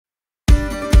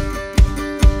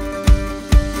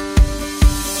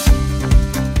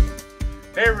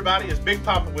Hey everybody, it's Big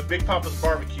Papa with Big Papa's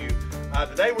Barbecue.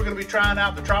 Today we're going to be trying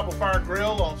out the Tribal Fire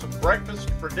Grill on some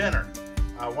breakfast for dinner.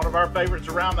 One of our favorites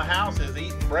around the house is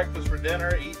eating breakfast for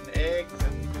dinner, eating eggs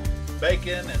and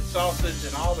bacon and sausage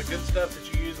and all the good stuff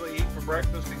that you usually eat for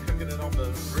breakfast and cooking it on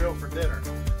the grill for dinner.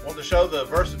 Want to show the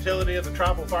versatility of the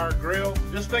Tribal Fire Grill?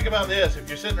 Just think about this, if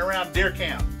you're sitting around deer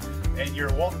camp and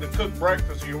you're wanting to cook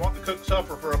breakfast or you want to cook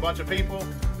supper for a bunch of people,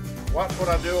 watch what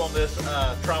I do on this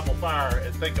Tribal Fire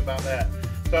and think about that.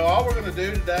 So all we're going to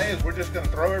do today is we're just going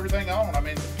to throw everything on. I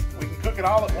mean, we can cook it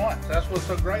all at once. That's what's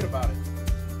so great about it.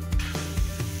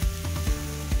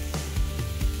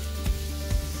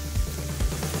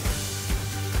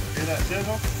 Hear that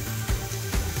sizzle?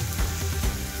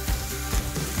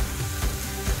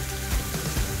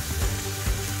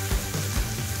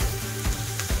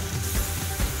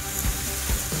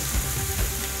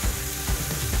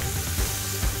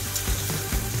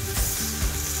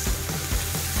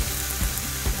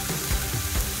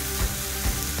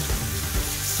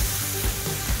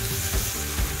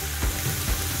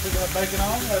 Put that bacon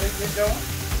on, let it get going.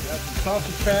 Got some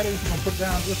sausage patties. I'm going to put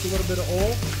down just a little bit of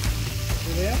oil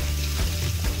for them.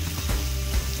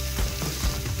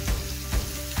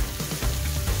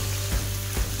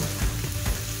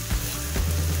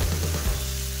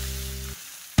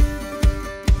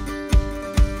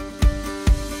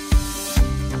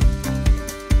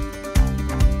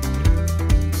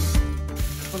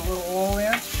 Put a little oil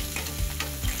in.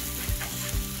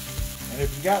 And if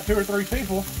you got 2 or 3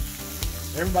 people,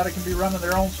 everybody can be running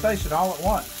their own station all at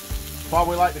once. That's why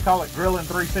we like to call it Grilling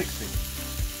 360.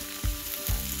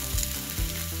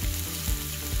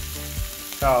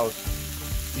 Because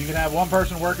you can have one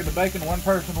person working the bacon, one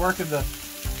person working the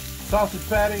sausage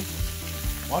patties,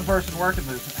 one person working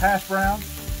the hash browns.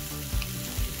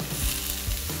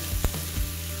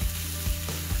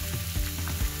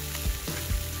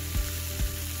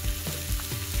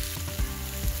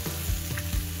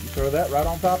 You throw that right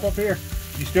on top up here.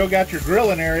 You still got your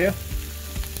grilling area,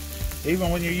 even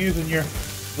when you're using your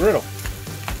griddle.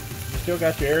 You still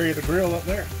got your area to grill up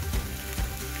there.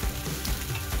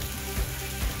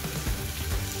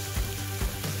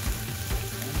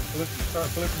 Start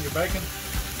flipping your bacon.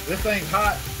 This thing's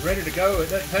hot, ready to go. It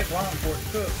doesn't take long for it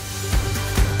to cook.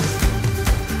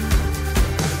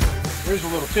 Here's a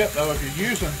little tip though, if you're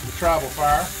using the Tribal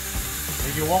Fire,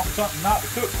 and you want something not to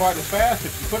cook quite as fast,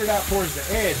 if you put it out towards the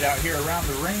edge out here around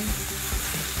the ring,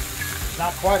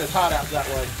 not quite as hot out that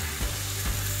way.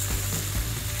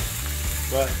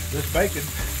 But this bacon,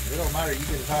 it don't matter, you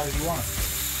get as hot as you want it.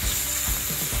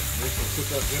 This will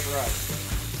cook up just right.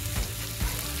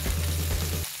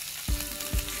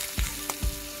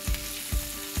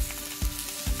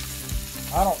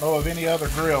 I don't know of any other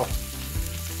grill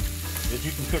that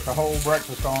you can cook a whole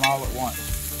breakfast on all at once.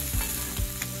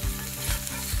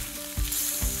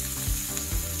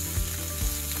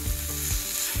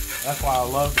 That's why I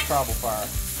love the Tribal Fire.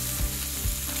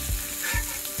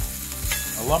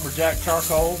 A lumberjack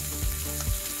charcoal,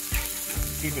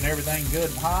 keeping everything good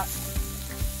and hot.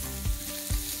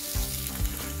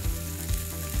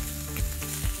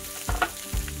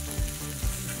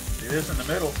 See this in the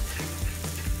middle,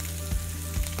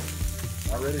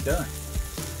 already done.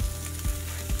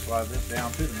 Slide this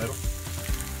down to the middle.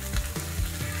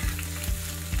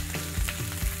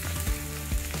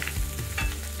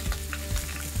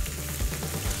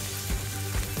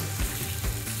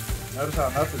 Notice how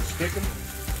nothing's sticking.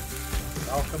 It's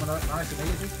all coming up nice and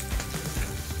easy.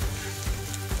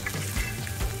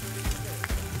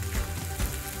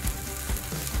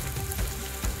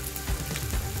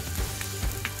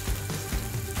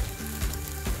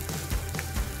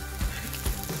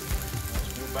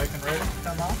 That's bacon ready to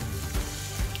come on.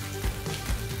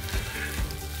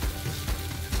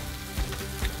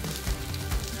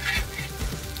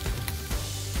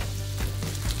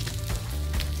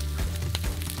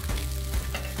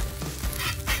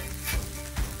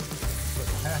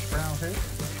 Hash browns here.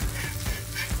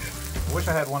 I wish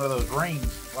I had one of those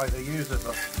rings like they use at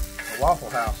the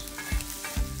Waffle House,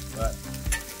 but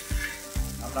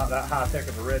I'm not that high tech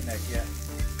of a redneck yet.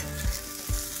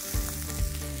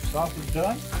 Sausage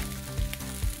done.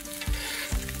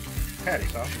 Patty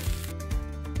sausage.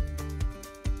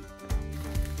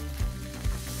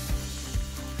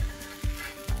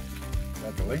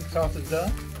 Got the link sausage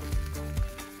done.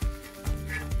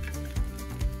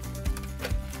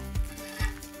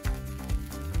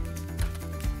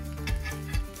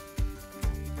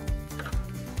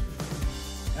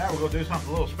 Now we're going to do something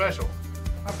a little special.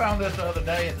 I found this the other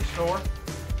day at the store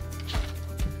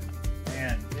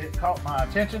and it caught my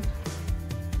attention.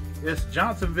 It's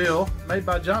Johnsonville, made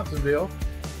by Johnsonville,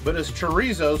 but it's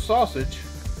chorizo sausage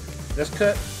that's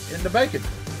cut into bacon.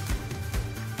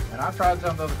 And I tried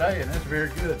some the other day and it's very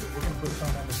good. But we're gonna put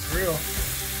some on this grill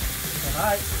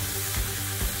tonight.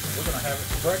 We're gonna have it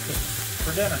for breakfast,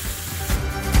 for dinner.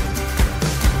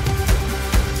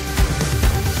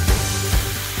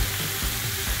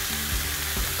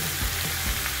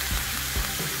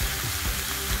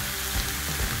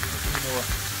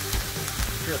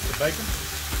 Strips of bacon.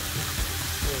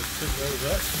 We'll cook those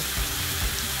up.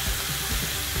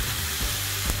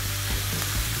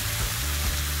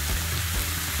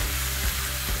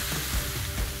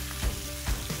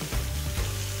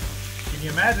 Can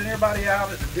you imagine everybody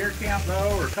out at the deer camp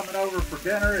though, or coming over for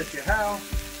dinner at your house,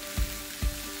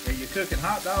 and you're cooking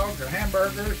hot dogs or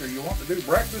hamburgers, or you want to do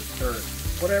breakfast or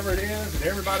whatever it is, and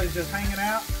everybody's just hanging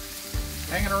out,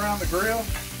 hanging around the grill?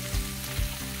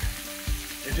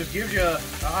 It just gives you an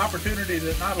opportunity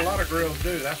that not a lot of grills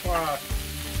do. That's why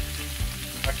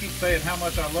I keep saying how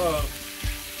much I love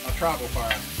my Tribal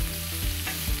Fire.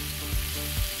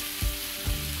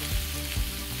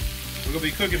 We're going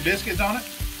to be cooking biscuits on it.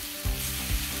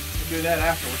 We'll do that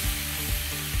afterwards,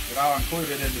 but I'll include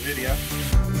it in the video.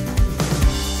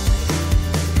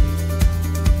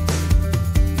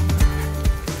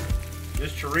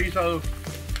 This chorizo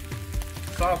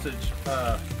sausage,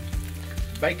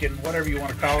 bacon, whatever you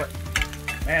want to call it,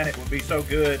 man, it would be so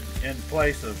good in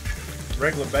place of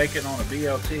regular bacon on a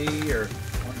BLT or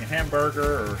on your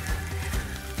hamburger or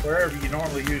wherever you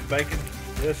normally use bacon.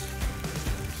 This,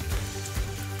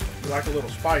 you like a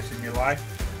little spice in your life,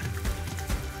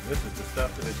 this is the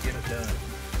stuff that'll get it done.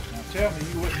 Now tell me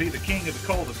you wouldn't be the king of the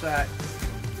cul-de-sac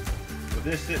with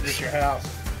this sitting at your house,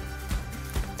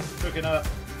 cooking up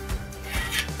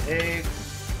eggs,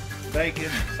 bacon,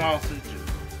 and sausage,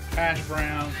 hash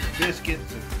browns,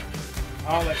 biscuits, and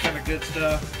all that kind of good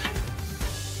stuff.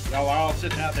 Y'all are all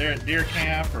sitting out there at deer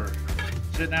camp or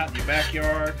sitting out in your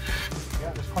backyard.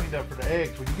 Got this cleaned up for the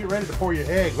eggs. When you get ready to pour your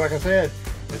eggs, like I said,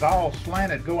 it's all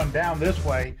slanted going down this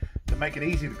way to make it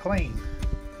easy to clean.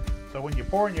 So when you're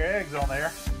pouring your eggs on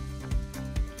there,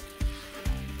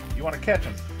 you want to catch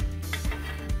them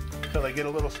until they get a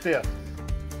little stiff.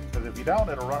 Because if you don't,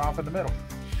 it'll run off in the middle.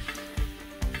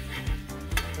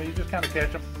 So you just kind of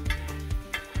catch them.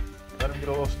 Let them get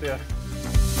a little stiff.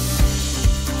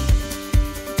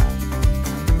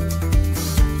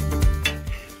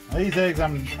 Now these eggs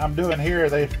I'm doing here,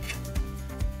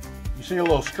 you see a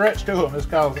little stretch to them. It's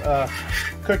called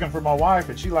cooking for my wife,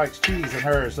 and she likes cheese in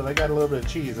hers, so they got a little bit of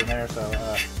cheese in there. So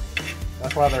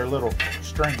that's why they're a little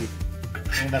stringy.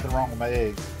 Ain't nothing wrong with my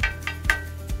eggs.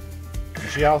 And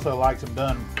she also likes them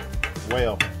done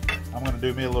well. I'm going to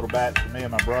do me a little batch for me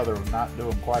and my brother and not do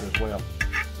them quite as well.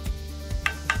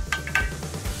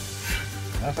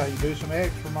 That's how you do some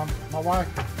eggs for my wife.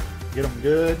 Get them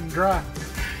good and dry.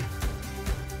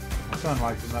 My son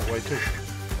likes them that way too.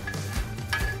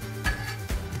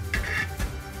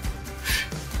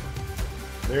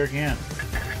 There again,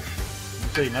 you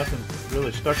see nothing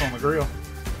really stuck on the grill.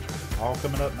 All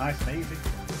coming up nice and easy.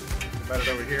 About it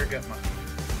over here, got my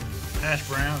hash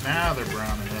browns. Now they're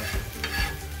browning up.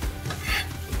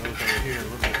 So those over here a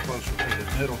little bit closer to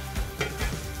the middle.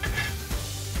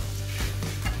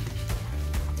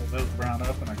 Those brown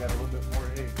up, and I got a little bit more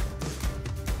eggs.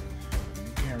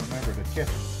 You can't remember to catch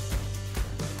them.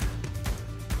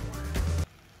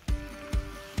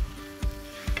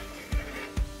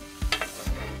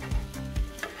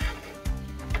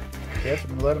 Catch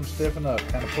them and let them stiffen up.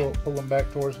 Kind of pull them back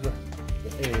towards the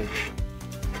edge.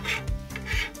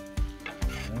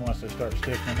 And once they start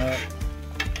stiffening up,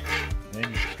 then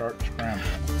you can start scrambling.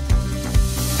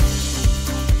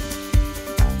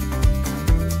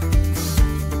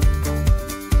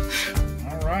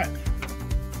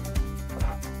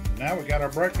 Now we got our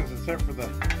breakfast except for the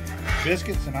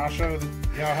biscuits, and I'll show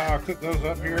y'all how I cook those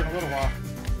up here in a little while.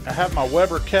 I have my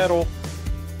Weber kettle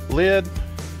lid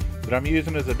that I'm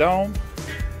using as a dome.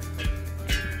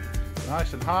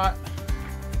 Nice and hot.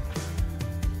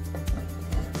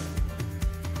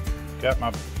 Got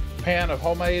my pan of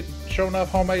homemade, Show Enough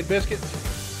homemade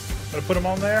biscuits. I'm gonna put them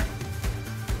on there.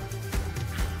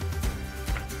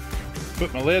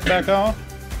 Put my lid back on.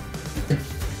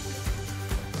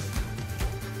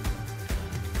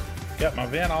 Got my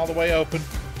vent all the way open.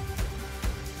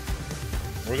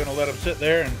 We're gonna let them sit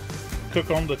there and cook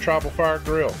on the Tribal Fire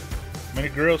grill. How many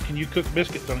grills can you cook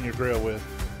biscuits on your grill with?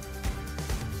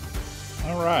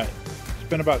 All right, it's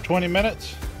been about 20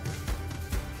 minutes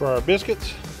for our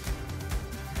biscuits.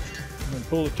 I'm gonna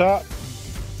pull the top.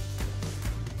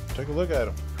 Take a look at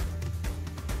them.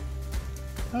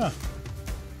 Huh,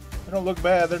 they don't look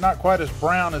bad. They're not quite as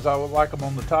brown as I would like them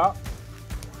on the top.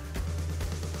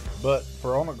 But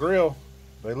for on a grill,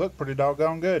 they look pretty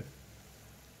doggone good.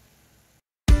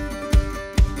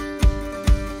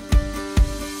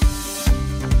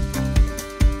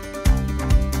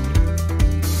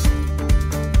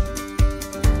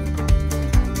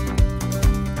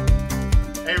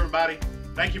 Hey everybody,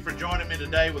 thank you for joining me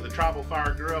today with the Tribal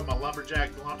Fire Grill, my Lumberjack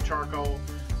lump charcoal.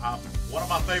 One of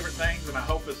my favorite things, and I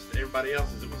hope it's everybody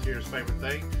else's that was here's favorite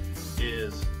thing,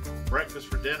 is breakfast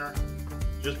for dinner.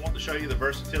 Just want to show you the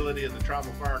versatility of the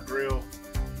Tribal Fire Grill.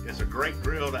 It's a great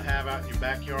grill to have out in your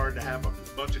backyard to have a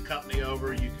bunch of company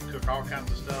over. You can cook all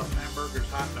kinds of stuff, hamburgers,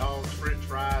 hot dogs, french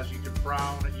fries. You can fry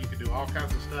on it. You can do all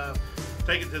kinds of stuff.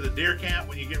 Take it to the deer camp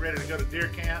when you get ready to go to deer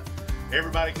camp.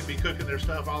 Everybody can be cooking their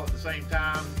stuff all at the same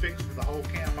time, fixed for the whole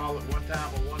camp all at one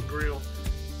time on one grill.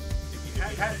 If you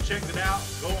hadn't checked it out,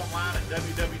 go online at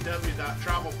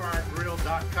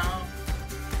www.tribalfiregrill.com.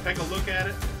 Take a look at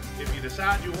it. If you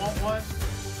decide you want one,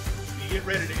 you get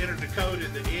ready to enter the code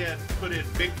at the end, put in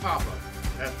Big Papa.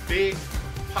 That's Big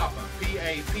Papa,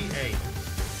 P-A-P-A.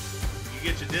 You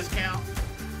get your discount,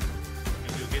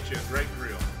 and you'll get you a great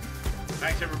grill.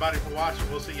 Thanks everybody for watching.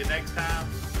 We'll see you next time.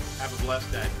 Have a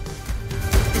blessed day.